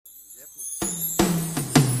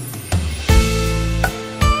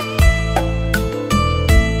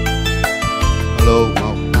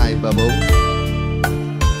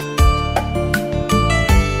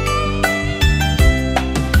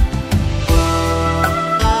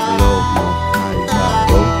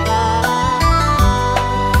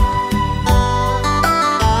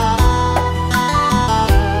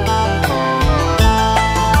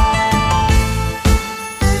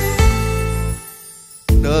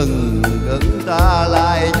Đừng ta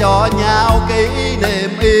lại cho nhau kỷ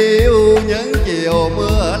niệm yêu những chiều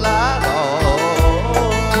mưa lá đổ.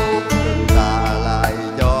 Đừng ta lại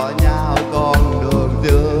cho nhau con đường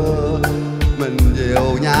xưa, mình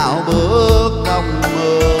dìu nhau bước trong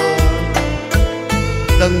mưa.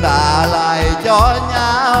 Đừng ta lại cho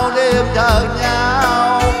nhau đêm chờ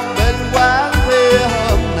nhau bên quán khuya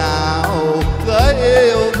hôm nào, gửi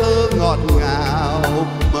yêu thương ngọt ngào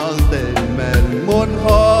mơn tình mình muôn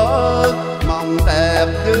khói, mong đẹp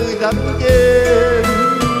như giấc chim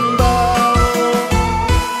bao.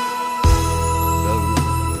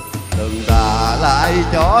 Đừng ta lại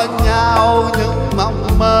cho nhau những mộng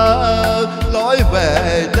mơ lối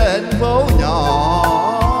về trên phố nhỏ,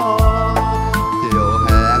 chiều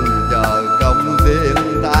hẹn chờ công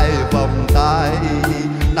viên tay vòng tay,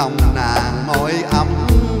 nồng nàn môi ấm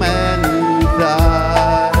men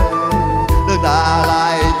dài. Đừng ta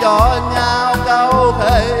lại cho nhau câu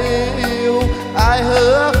thề yêu, ai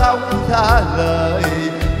hứa không xa lời,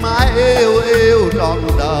 mãi yêu yêu trọn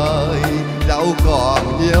đời. Dẫu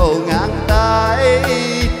còn nhiều ngang tay,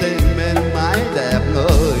 tình mình mãi đẹp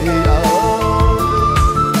người ơi.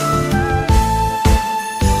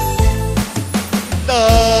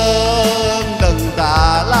 Đừng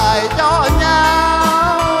ta lại cho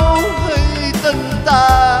nhau khi tình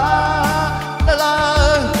ta đã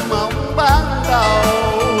là mộng ban đầu.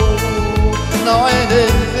 Nói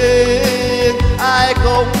đến riêng ai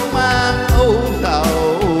cũng mang ưu sầu,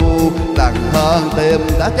 đặng hơn tìm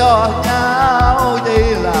đã cho nhau chỉ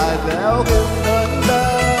là gieo kim đến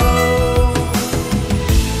đâu.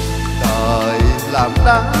 Đời làm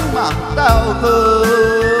đắng mặt đau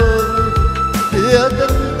thương, chia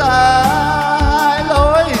tình ta hai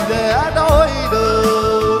lối rẽ đôi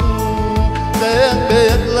đường. Tiếng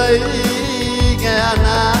biệt ly nghe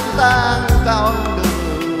nát tan con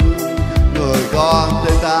đường, người con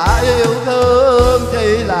thì đã yêu thương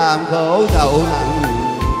chỉ làm khổ sầu nặng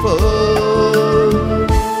phương.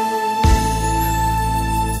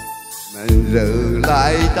 Mình giữ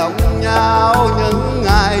lại trong nhau những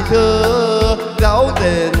ngày xưa, dấu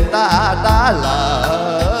tình ta đã lỡ.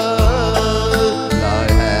 Lời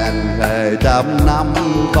hẹn thề trăm năm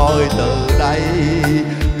coi từ đây,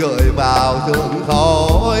 gửi vào sương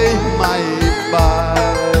khói mây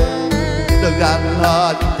bay. Đừng ganh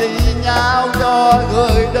hờn chi nhau cho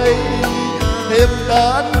người đi, thêm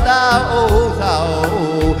đến đau sầu,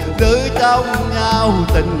 giữ trong nhau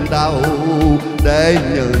tình đầu. Để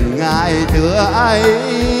những ngày xưa ấy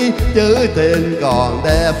chữ tình còn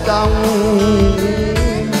đẹp trong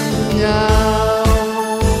nhau.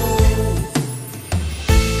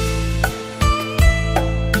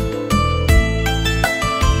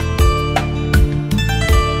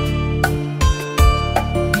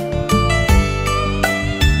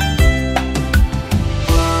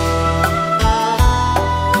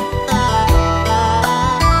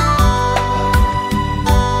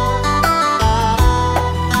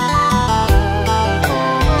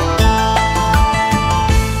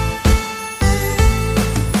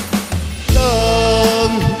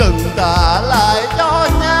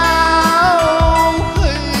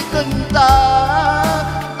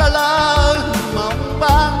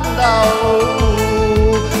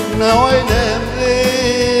 Nói đêm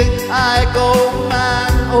riêng ai cũng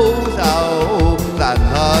mang u sầu,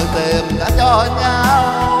 lành hơn tìm đã cho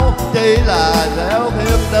nhau chỉ là gieo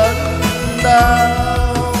thêm đến đau.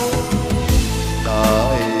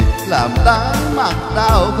 Đời làm đắng mặt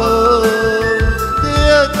đau thương,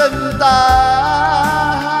 chia tình ta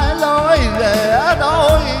hai lối rẽ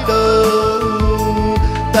đôi đường.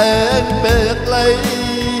 Tên biệt ly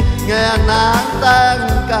nghe nát tan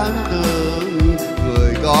căn tường,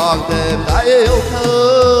 người còn thêm đã yêu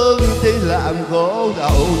thương chỉ làm khổ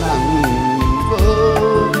đau nặng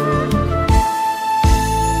phương.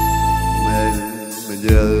 Mình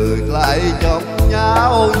giữ lại trong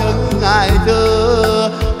nhau những ngày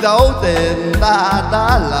xưa, dấu tiền ta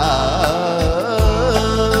đã lỡ.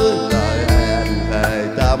 Lời hẹn thề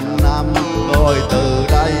trăm năm coi từ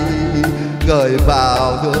đây, gửi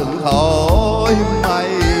vào thương khói mây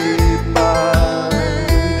bay.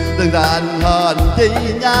 Đừng đành hờn chi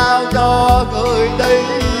nhau cho người đi,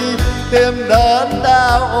 thêm đến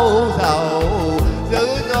đau u sầu, giữ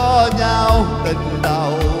cho nhau tình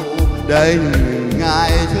đầu. Để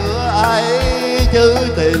ngày xưa ấy chữ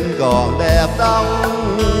tình còn đẹp trong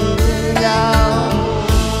nhau,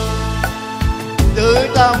 giữ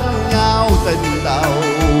trong nhau tình đầu.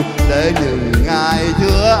 Để những ngày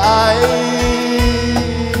xưa ấy